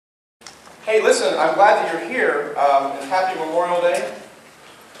Hey, listen, I'm glad that you're here, and happy Memorial Day,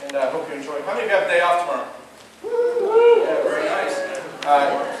 and I hope you enjoy. How many of you have a day off tomorrow? Yeah, very nice.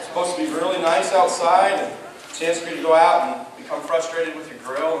 It's supposed to be really nice outside, and a chance for you to go out and become frustrated with your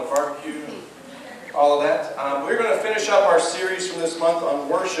grill and barbecue and all of that. We're going to finish up our series from this month on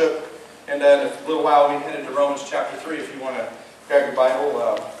worship, and in a little while we'll be headed to Romans chapter 3. If you want to grab your Bible,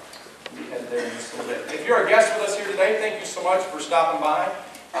 we'll be headed there in just a little bit. If you're a guest with us here today, thank you so much for stopping by.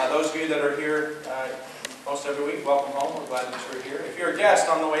 Those of you that are here most every week, welcome home. We're glad that you're here. If you're a guest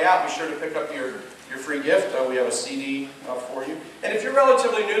on the way out, be sure to pick up your free gift. We have a CD for you. And if you're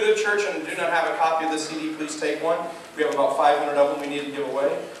relatively new to the church and do not have a copy of the CD, please take one. We have about 500 of them we need to give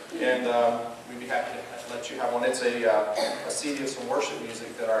away, and we'd be happy to let you have one. It's a CD of some worship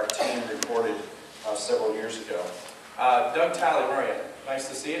music that our team recorded several years ago. Doug Talley, where are you? Nice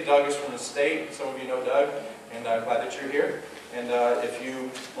to see you. Doug is from the state. Some of you know Doug, and I'm glad that you're here. And if you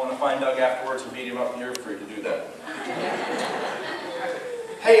want to find Doug afterwards and beat him up, you're free to do that.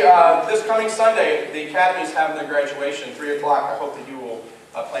 Hey, this coming Sunday, the Academy is having their graduation, 3 o'clock. I hope that you will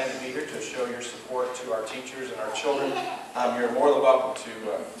plan to be here to show your support to our teachers and our children. You're more than welcome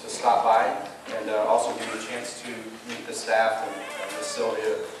to stop by, and also give you a chance to meet the staff and Miss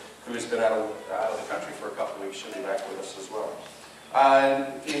Sylvia, who has been out of the country for a couple of weeks. She'll be back with us as well.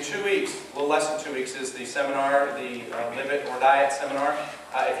 In 2 weeks, a little less than 2 weeks, is the seminar, the Live It or Die It seminar.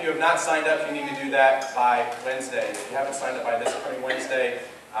 If you have not signed up, you need to do that by Wednesday. If you haven't signed up by this coming Wednesday,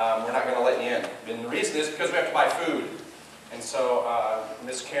 we're not going to let you in. And the reason is because we have to buy food. And so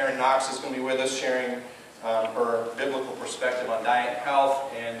Miss Karen Knox is going to be with us sharing her biblical perspective on diet and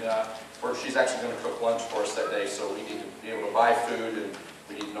health, and she's actually going to cook lunch for us that day, so we need to be able to buy food, and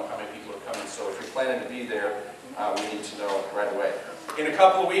we need to know how many people are coming. So if you're planning to be there, we need to know right away. In a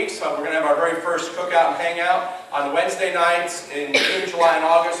couple of weeks, we're going to have our very first cookout and hangout on Wednesday nights in June, July, and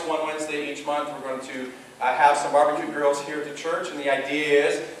August. One Wednesday each month, we're going to have some barbecue grills here at the church. And the idea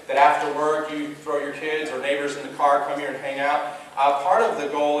is that after work, you throw your kids or neighbors in the car, come here and hang out. Part of the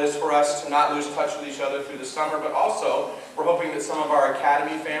goal is for us to not lose touch with each other through the summer, but also we're hoping that some of our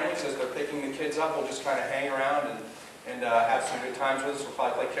academy families, as they're picking the kids up, will just kind of hang around and have some good times with us. We'll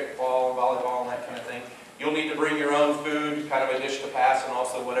probably play kickball and volleyball and that kind of thing. You'll need to bring your own food, kind of a dish to pass, and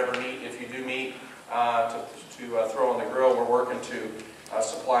also whatever meat, if you do meat, to throw on the grill. We're working to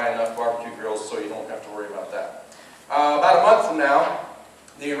supply enough barbecue grills so you don't have to worry about that. About a month from now,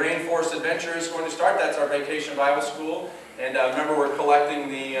 the Rainforest Adventure is going to start. That's our vacation Bible school. And remember, we're collecting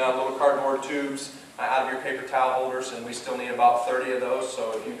the little cardboard tubes out of your paper towel holders, and we still need about 30 of those.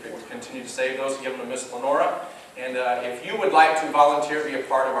 So if you could continue to save those, give them to Miss Lenora. And if you would like to volunteer, be a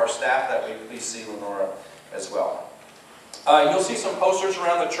part of our staff that week, please see Lenora as well. You'll see some posters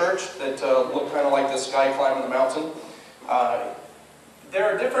around the church that look kind of like this guy climbing the mountain. There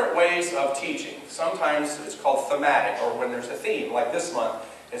are different ways of teaching. Sometimes it's called thematic, or when there's a theme, like this month,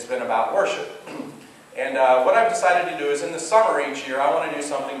 it's been about worship. And what I've decided to do is in the summer each year, I want to do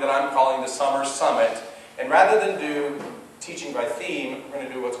something that I'm calling the Summer Summit. And rather than do teaching by theme, we're going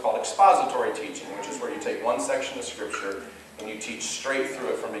to do what's called expository teaching, which is where you take one section of Scripture and you teach straight through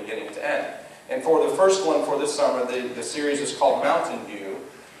it from beginning to end. And for the first one for this summer, the series is called Mountain View,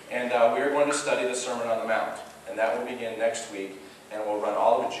 and we are going to study the Sermon on the Mount. And that will begin next week, and we'll run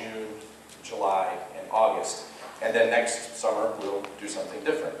all of June, July, and August. And then next summer, we'll do something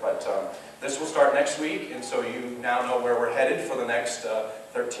different. But this will start next week, and so you now know where we're headed for the next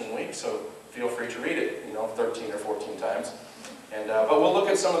 13 weeks. So feel free to read it, 13 or 14 times. And but we'll look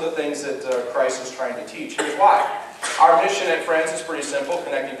at some of the things that Christ is trying to teach. Here's why. Our mission at Friends is pretty simple,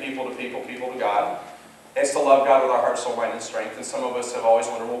 connecting people to people, people to God. It's to love God with our heart, soul, mind, and strength. And some of us have always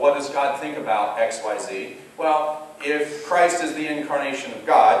wondered, well, what does God think about X, Y, Z? Well, if Christ is the incarnation of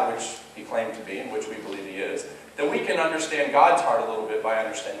God, which he claimed to be, and which we believe he is, then we can understand God's heart a little bit by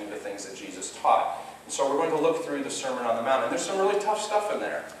understanding the things that Jesus taught. And so we're going to look through the Sermon on the Mount. And there's some really tough stuff in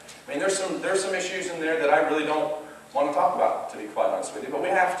there. I mean, there's some issues in there that I really don't want to talk about, to be quite honest with you, but we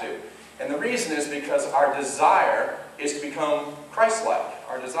have to. And the reason is because our desire is to become Christ-like.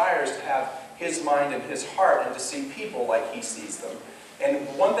 Our desire is to have his mind and his heart and to see people like he sees them. And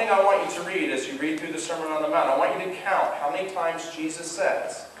one thing I want you to read as you read through the Sermon on the Mount, I want you to count how many times Jesus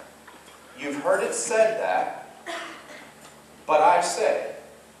says, "You've heard it said that, but I say."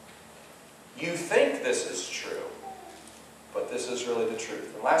 You think this is true, but this is really the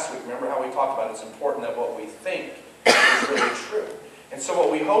truth. And last week, remember how we talked about it's important that what we think is really true. And so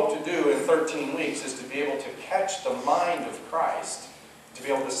what we hope to do in 13 weeks is to be able to catch the mind of Christ, to be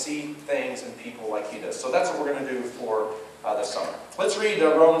able to see things and people like he does. So that's what we're going to do for the summer. Let's read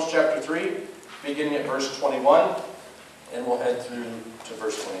Romans chapter 3, beginning at verse 21, and we'll head through to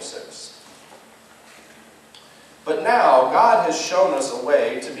verse 26. But now God has shown us a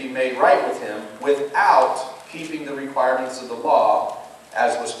way to be made right with him without keeping the requirements of the law,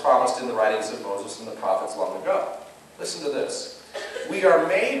 as was promised in the writings of Moses and the prophets long ago. Listen to this. We are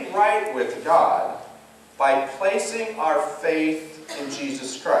made right with God by placing our faith in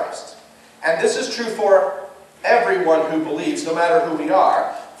Jesus Christ. And this is true for everyone who believes, no matter who we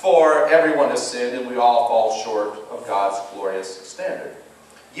are. For everyone has sinned and we all fall short of God's glorious standard.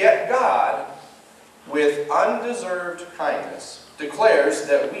 Yet God, with undeserved kindness, declares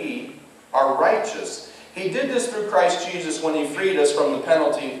that we are righteous. He did this through Christ Jesus when he freed us from the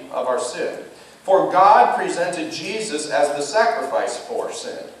penalty of our sin. For God presented Jesus as the sacrifice for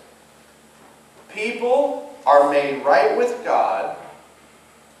sin. People are made right with God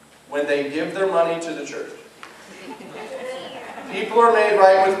when they give their money to the church. People are made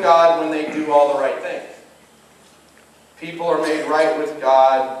right with God when they do all the right things. People are made right with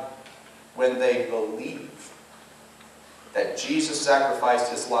God when they believe that Jesus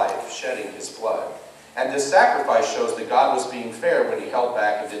sacrificed his life, shedding his blood. And this sacrifice shows that God was being fair when he held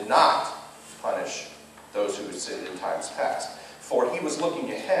back and did not punish those who had sinned in times past. For he was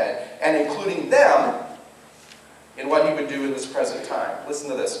looking ahead and including them in what he would do in this present time. Listen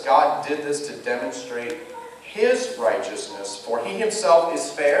to this. God did this to demonstrate his righteousness, for he himself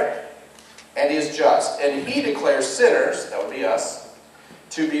is fair and is just. And he declares sinners, that would be us,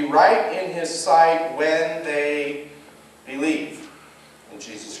 to be right in his sight when they believe in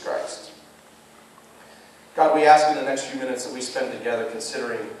Jesus Christ. God, we ask in the next few minutes that we spend together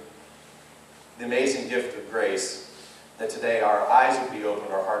considering the amazing gift of grace, that today our eyes would be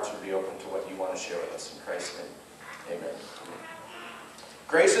open, our hearts would be open to what you want to share with us. In Christ's name, amen.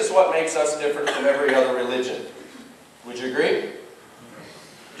 Grace is what makes us different from every other religion. Would you agree?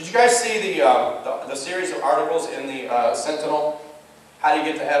 Did you guys see the series of articles in the Sentinel? How do you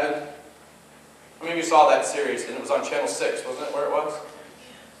get to heaven? How many of you saw that series? And it was on Channel 6, wasn't it, where it was?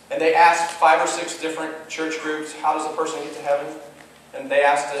 And they asked 5 or 6 different church groups, how does a person get to heaven? And they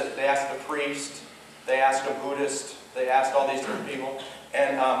asked a priest, they asked a Buddhist, they asked all these different people.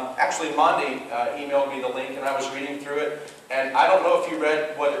 And actually, Mondi emailed me the link, and I was reading through it. And I don't know if you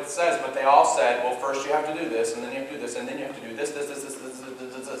read what it says, but they all said, well, first you have to do this, and then you have to do this, and then you have to do this.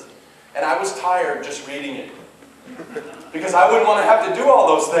 And I was tired just reading it. Because I wouldn't want to have to do all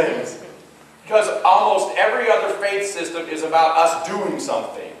those things. Because almost every other faith system is about us doing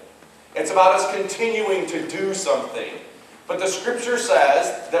something. It's about us continuing to do something. But the Scripture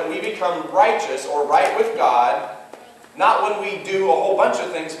says that we become righteous or right with God, not when we do a whole bunch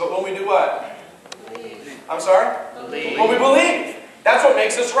of things, but when we do what? Believe. I'm sorry? Believe. When we believe. That's what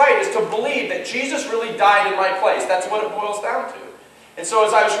makes us right, is to believe that Jesus really died in my place. That's what it boils down to. And so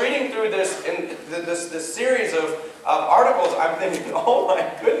as I was reading through this, in this series of articles, I'm thinking, oh my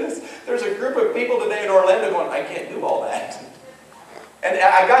goodness, there's a group of people today in Orlando going, I can't do all that. And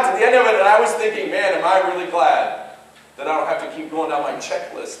I got to the end of it and I was thinking, man, am I really glad that I don't have to keep going down my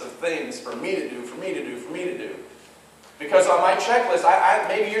checklist of things for me to do, for me to do, for me to do. Because on my checklist,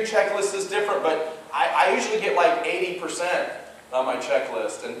 maybe your checklist is different, but I usually get like 80% on my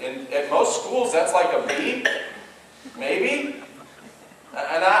checklist. And at most schools, that's like a B, maybe.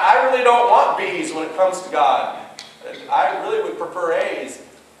 And I really don't want B's when it comes to God. I really would prefer A's.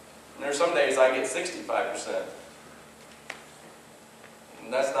 And there's some days I get 65%.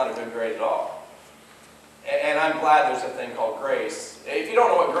 And that's not a good grade at all. And I'm glad there's a thing called grace. If you don't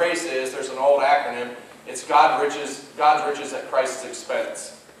know what grace is, there's an old acronym. It's God's riches at Christ's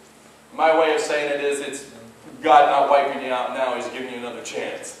expense. My way of saying it is, it's God not wiping you out now, He's giving you another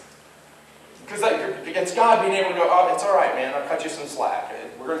chance. Because it's God being able to go, oh, it's all right, man, I'll cut you some slack.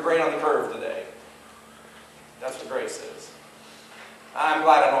 We're going to grade on the curve today. That's what grace is. I'm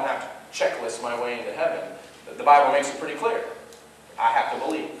glad I don't have to checklist my way into heaven. The Bible makes it pretty clear. I have to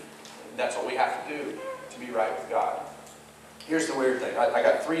believe. That's what we have to do to be right with God. Here's the weird thing. I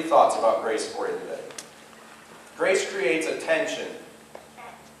got 3 thoughts about grace for you today. Grace creates a tension.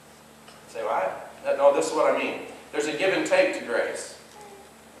 Say, what? No, this is what I mean. There's a give and take to grace.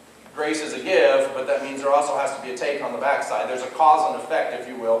 Grace is a give, but that means there also has to be a take on the backside. There's a cause and effect, if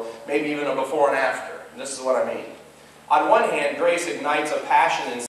you will, maybe even a before and after. And this is what I mean. On one hand, grace ignites a passion in